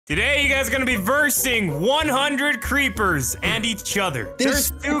Today, you guys are gonna be versing 100 creepers and each other.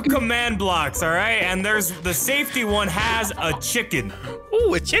 There's 2 command blocks, all right? And the safety one has a chicken.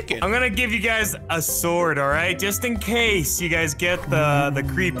 Ooh, a chicken. I'm gonna give you guys a sword, all right? Just in case you guys get the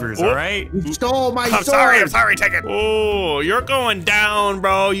creepers, all right? You stole my sword. I'm sorry, take it. Oh, you're going down,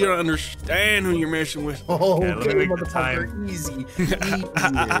 bro. You don't understand who you're messing with. Oh, okay, let me make the time. Easy.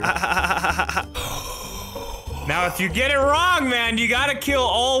 Now, if you get it wrong, man, you gotta kill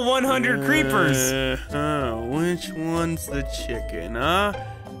all 100 creepers. Which one's the chicken, huh?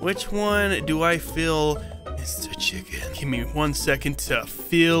 Which one do I feel is the chicken? Give me 1 second to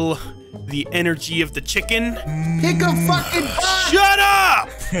feel the energy of the chicken. Pick a fucking box! Shut up!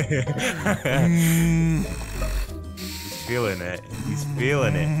 He's feeling it. He's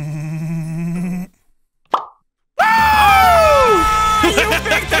feeling it. You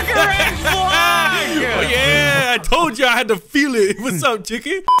picked the correct flag! Oh yeah, I told you I had to feel it. What's up,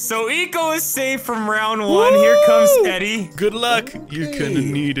 chicken? So Eco is safe from round 1. Here comes Teddy. Good luck. You're gonna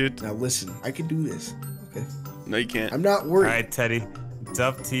need it. Now listen, I can do this. Okay. No, you can't. I'm not worried. All right, Teddy. It's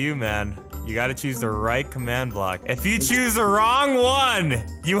up to you, man. You gotta choose the right command block. If you choose the wrong one,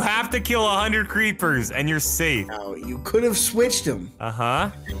 you have to kill 100 creepers and you're safe. Now, you could have switched them. Uh-huh.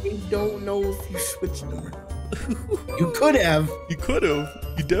 I don't know if you switched them or not. You could have. You could have.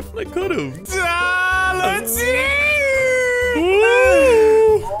 You definitely could have. Let's see!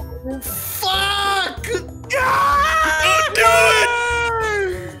 Ooh. Oh, fuck! Don't do it!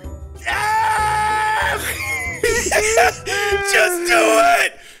 Just do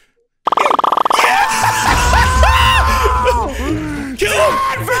it! Kill him!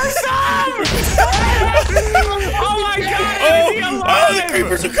 Oh my god! Oh, the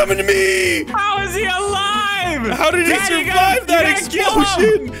creepers are coming to me! How is he alive? How did he survive that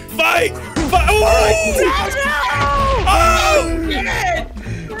explosion? Fight! Fight! Oh! Oh!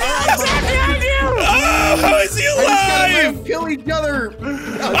 Oh! How is he alive? Kill each other!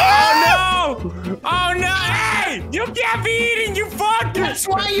 Oh no! Oh no! Hey! You can't be eating, you fuck! That's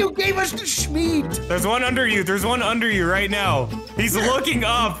why you gave us the schmeat! There's one under you. There's one under you right now. He's looking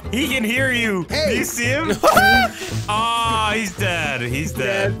up. He can hear you. Hey. Do you see him? Oh, he's dead. He's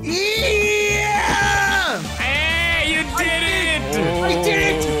dead. Yeah! Hey, you did it! I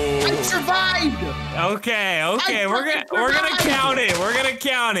did it! I survived! Okay, we're gonna count it. We're gonna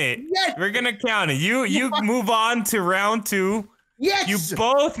count it. Yes. We're gonna count it. You move on to round 2. Yes! You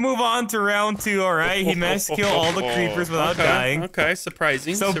both move on to round 2, alright? He managed to kill all the creepers without dying. Okay,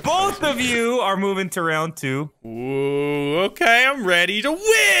 surprising. So both of you are moving to round 2. Ooh, okay, I'm ready to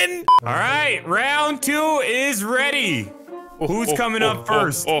win! Alright, round 2 is ready. Who's coming up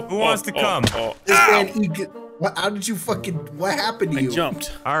first? Who wants to come? This man, how did you fucking, what happened to you? I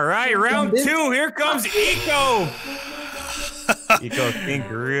jumped. Alright, round 2, here comes Eco! Eco, think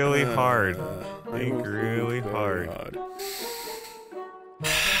really hard. Think really hard.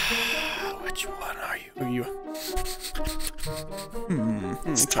 Which one are you? Are you?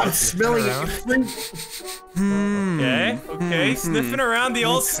 Stop smelling it, you freak. Okay, sniffing around the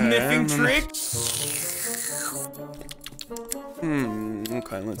old sniffing trick.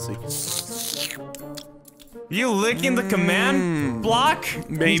 Okay, let's see. You licking the command block?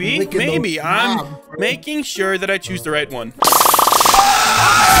 Maybe. I'm making sure that I choose the right one.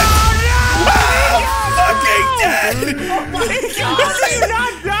 Fucking dead! How did you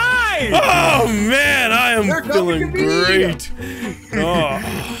not die? Oh man, I am feeling great. Oh.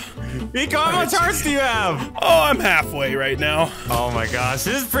 Eco, how much hearts do you have? Oh, I'm halfway right now. Oh my gosh,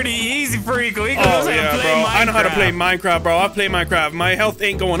 this is pretty easy for Eco. Eco Oh knows how to yeah, play bro. Minecraft. I know how to play Minecraft, bro. I play Minecraft. My health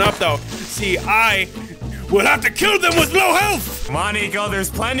ain't going up though. See, I will have to kill them with low health. Come on, Eco. There's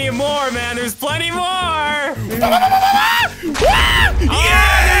plenty more, man. There's plenty more. Yeah!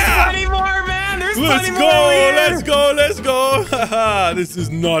 There's plenty more, man. There's plenty more over here. Let's go. Haha, this is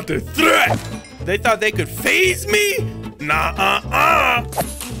not a threat. They thought they could phase me? Nah,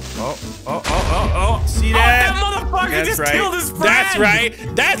 Oh. See that? Oh, that motherfucker just killed his friend.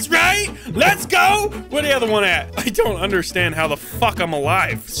 That's right. Let's go. Where the other one at? I don't understand how the fuck I'm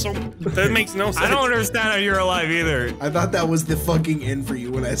alive. So that makes no sense. I don't understand how you're alive either. I thought that was the fucking end for you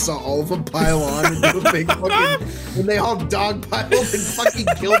when I saw all of them pile on and do a big fucking, when they all dogpiled and fucking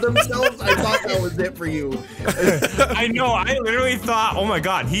killed themselves. I thought that was it for you. I know. I literally thought, oh my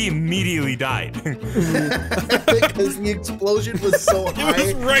god, he immediately died. Because the explosion was so high.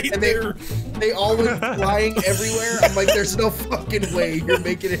 It was right and there. They all went flying everywhere. I'm like, there's no fucking way you're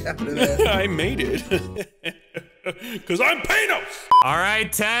making it out of that. I made it. Because I'm Panos. All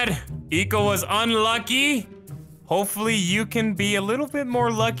right, Ted. Eco was unlucky. Hopefully you can be a little bit more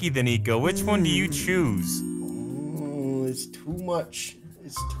lucky than Eco. Which one do you choose? Oh, it's too much.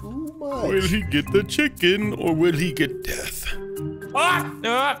 is too much. Will he get the chicken or will he get death? I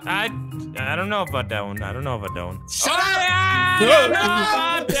don't know about that one. I don't know about that one. Shut up! I don't know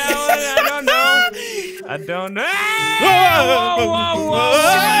about that one. I don't know.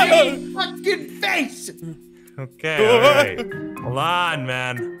 Shut your fucking face! Okay, alright. Hold on,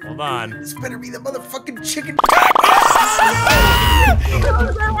 man. Hold on. This better be the motherfucking chicken.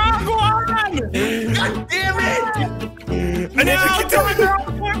 God damn it! I need to get the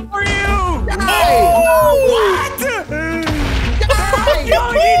wrong for you! What? Kill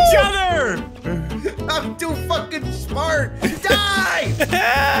each other! I'm too fucking smart! Die!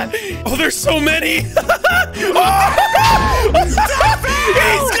 Oh, there's so many! He's gone!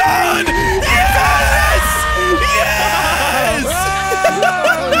 Yes! Yes!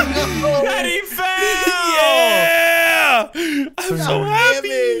 Teddy fell! Yeah! I'm so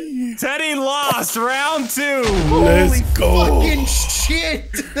happy! Teddy lost round 2. Let's go! Fucking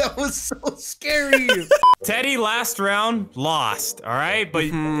shit! That was so scary! Teddy last round lost, all right? But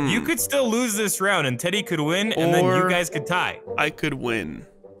you could still lose this round and Teddy could win and then you guys could tie. I could win.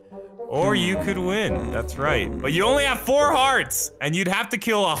 Or you could win, that's right. But you only have 4 hearts and you'd have to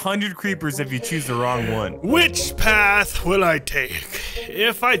kill 100 creepers if you choose the wrong one. Which path will I take?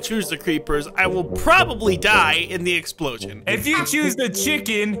 If I choose the creepers, I will probably die in the explosion. If you choose the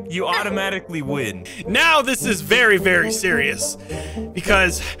chicken, you automatically win. Now this is very, very serious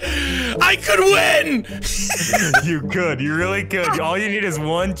because I could win! You could, you really could. All you need is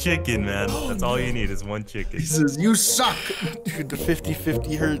 1 chicken, man. That's all you need is 1 chicken. He says, you suck! Dude, the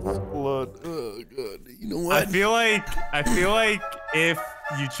 50-50 hurts a lot. Oh, God. You know what? I feel like if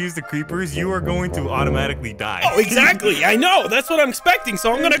you choose the creepers, you are going to automatically die. Oh, exactly. I know. That's what I'm expecting.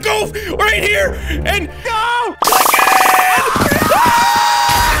 So I'm gonna go right here and go. Click it!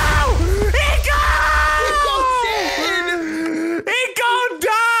 He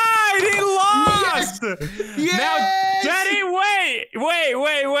died. He lost. Yes! Now, Teddy,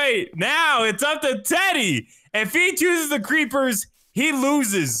 wait. Now it's up to Teddy. If he chooses the creepers, he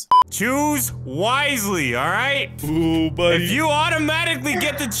loses. Choose wisely, all right? Ooh, buddy. If you automatically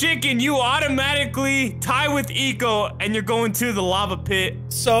get the chicken, you automatically tie with Eco, and you're going to the lava pit.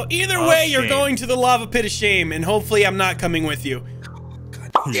 So either way, you're going to the lava pit of shame, and hopefully I'm not coming with you.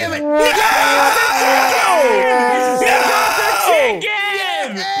 God damn it! No!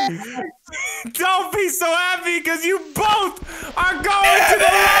 Chicken! Don't be so happy, because you both are going to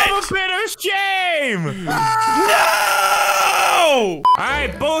the lava pit of shame! No!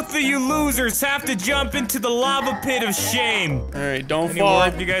 Alright, both of you losers have to jump into the lava pit of shame. Alright, don't Any fall.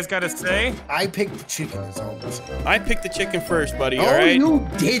 words you guys gotta say? I picked the chicken, is all I'm saying. I picked the chicken first, buddy, Oh, alright? you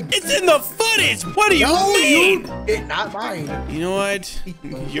did! It's in the footage! What do you mean? It's not mine. You know what?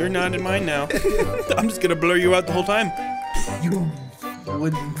 You're not in mine now. I'm just gonna blur you out the whole time. You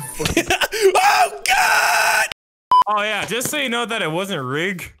wouldn't. Oh, God! Oh yeah, just so you know that it wasn't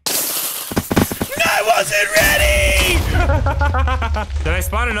rigged. I wasn't ready! Did I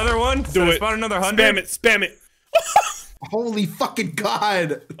spawn another one? Did I spawn another 100? Spam it. Holy fucking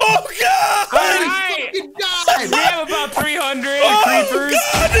God! Oh, God! All right. Fucking God! We have about 300 Oh, creepers.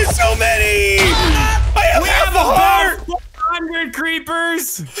 God, there's so many! I have half a heart! 400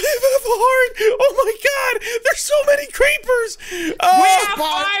 creepers. I have half a heart! Oh, my God! There's so many creepers! We Oh, have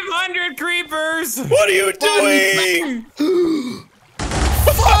 500 creepers. what are you doing?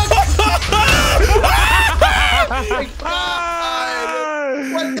 Oh my God!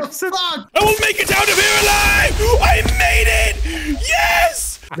 What the fuck? I will make it down to here alive! I made it!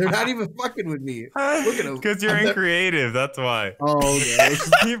 Yes! They're not even fucking with me. Look at them. Because you're in creative, that's why. Oh, okay.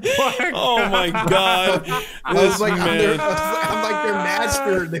 Oh my God! I was like, man. I'm like their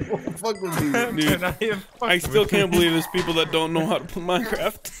master. They won't fuck with me. Dude, I still can't believe there's people that don't know how to play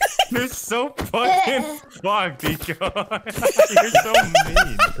Minecraft. You're so fucking fucked, Eco. You're so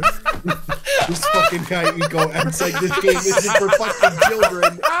mean. This fucking guy, Eco, acts like this game isn't for fucking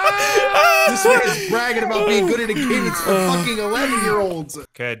children. This man's bragging about being good at a game that's for fucking 11-year-olds.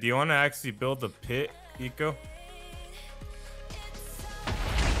 Okay, do you want to actually build a pit, Eco?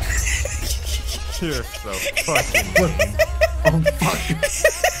 You're so fucking mean. Oh, fuck. You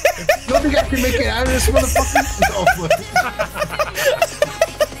don't think I can make it out of this motherfucker? Oh, fuck.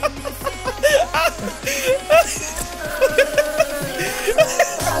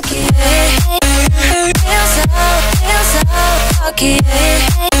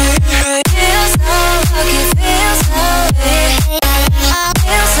 Feel so